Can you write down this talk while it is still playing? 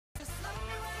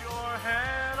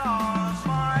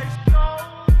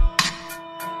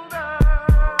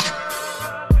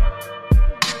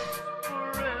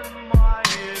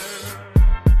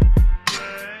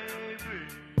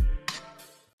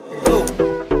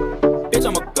Bitch,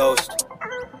 I'm a ghost.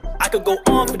 I could go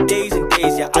on for days and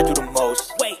days, yeah, I do the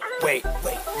most. Wait.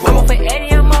 I'm up for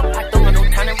Eddie, I'm up, I don't got no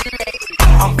time to relate.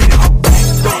 I'm beating her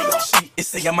back, she is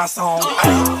singing my song.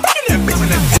 That bitch in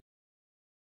the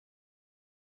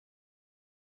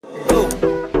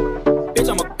Bitch,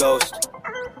 I'm a ghost.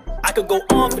 I could go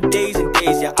on for days and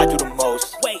days, yeah, I do the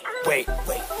most. Wait.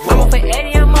 I'm up for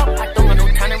Eddie, I'm up, I don't got no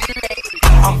time to relate.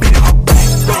 I'm beating her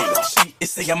back, she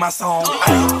is singing my song.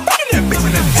 That bitch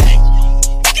in the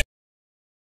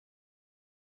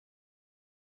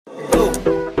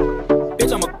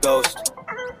Bitch, I'm a ghost.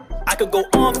 I could go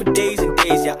on for days and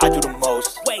days, yeah, I do the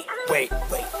most. Wait.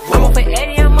 I'm up for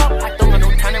Eddie, I'm up, I don't got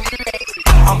no time to relate.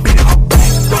 I'm beating her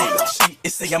back, she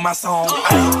is singing my song.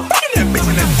 That bitch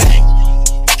in the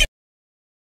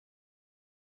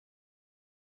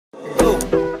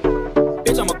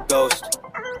Bitch, I'm a ghost.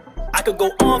 I could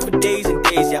go on for days and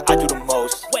days, yeah, I do the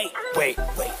most. Wait.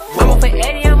 I'm up for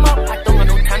Eddie, I'm up, I don't got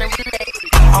no time to relate.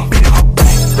 I'm beating her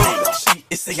back, she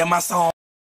is singing my song.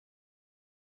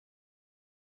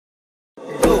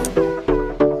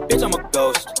 Bitch, I'm a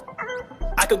ghost.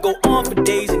 I could go on for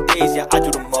days and days, yeah, I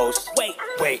do the most. Wait.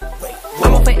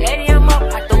 I'm up for Eddie, I'm up,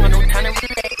 I don't got no time to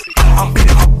relate. I'm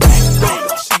beating her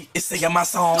back, she is singing my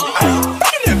song.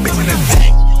 That bitch in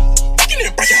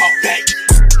the breaking her back.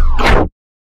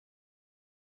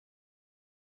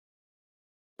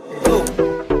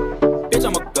 Bitch,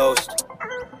 I'm a ghost.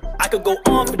 I could go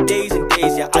on for days and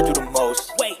days, yeah, I do the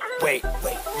most. Wait.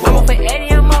 I'm up for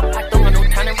Eddie, I'm up, I don't got no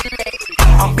time to relate.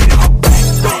 I'm beating her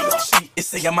back, she is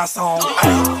singing my song.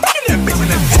 That bitch in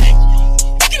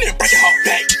the breaking her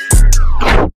back.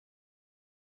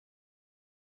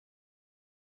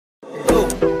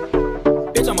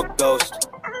 Bitch, I'm a ghost.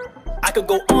 I could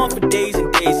go on for days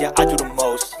and days, yeah, I do the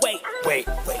most. Wait.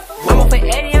 I'm up for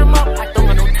Eddie, I'm up, I don't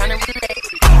got no time to relate.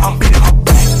 I'm beating her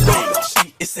back,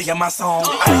 she is singing my song.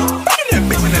 That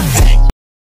bitch in the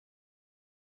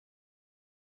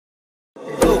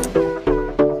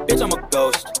Bitch, I'm a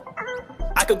ghost.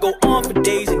 I could go on for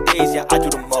days and days, yeah, I do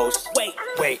the most. Wait.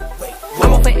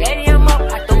 I'm up for Eddie, I'm up,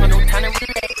 I don't got no time to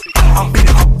relate. I'm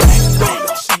beating her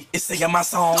back, she is singing my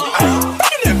song.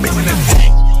 That bitch in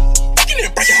the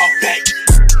breaking her back.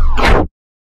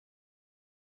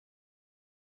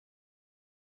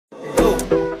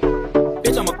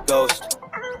 Bitch, I'm a ghost.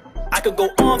 I could go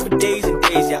on for days and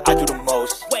days, yeah, I do the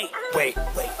most. Wait.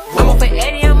 I'm up for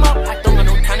Eddie, I'm up, I don't got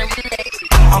no time to relate.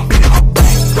 I'm beating her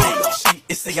back, she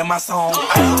is singing my song.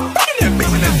 That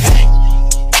bitch in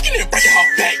the breaking her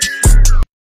back.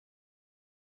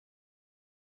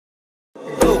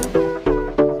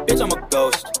 Bitch, I'm a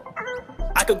ghost.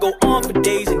 I could go on for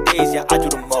days and days, yeah, I do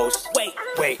the most. Wait.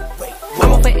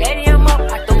 I'm up for Eddie, I'm up,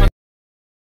 I don't got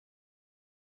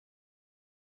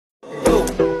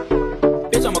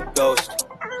Bitch, I'm a ghost.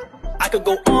 I could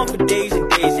go on for days and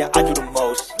days, yeah, I do the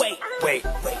most. Wait.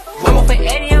 I'm up for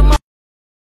Eddie, I'm up.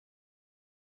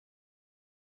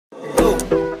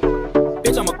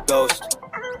 Bitch, I'm a ghost.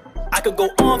 I could go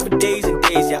on for days and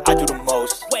days, yeah, I do the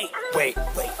most. Wait.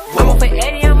 I'm up for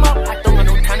Eddie, I'm up, I don't got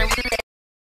no time to relate.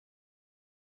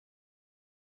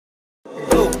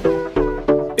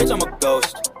 Bitch, I'm a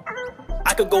ghost.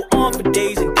 I could go on for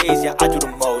days and days, yeah, I do the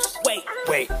most. Wait.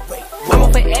 I'm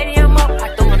up for Eddie, I'm up,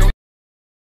 I don't got no.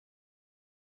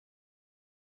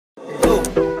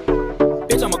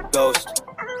 Bitch, I'm a ghost.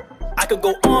 I could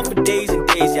go on for days and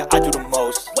days, yeah, I do the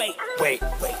most. Wait.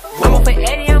 I'm up for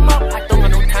Eddie, I'm up, I don't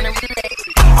got no time to relate.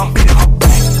 I'm beating her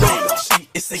back, she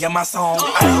is singing my song.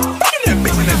 That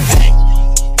bitch in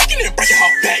the breaking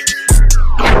her back.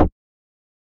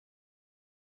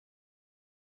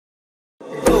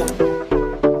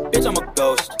 Bitch, I'm a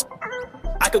ghost.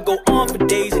 I could go on for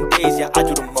days and days, yeah, I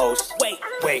do the most. Wait.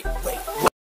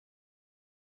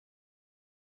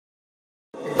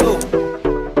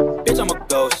 Bitch, I'm a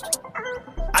ghost.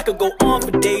 I could go on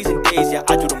for days and days, yeah,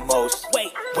 I do the most.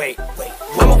 Wait.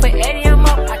 I'm up for Eddie, I'm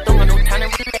up, I don't got no time to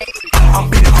relate. I'm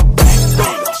beating her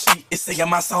back, she is singing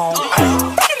my song.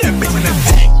 That bitch in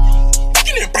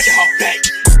the breaking her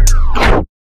back.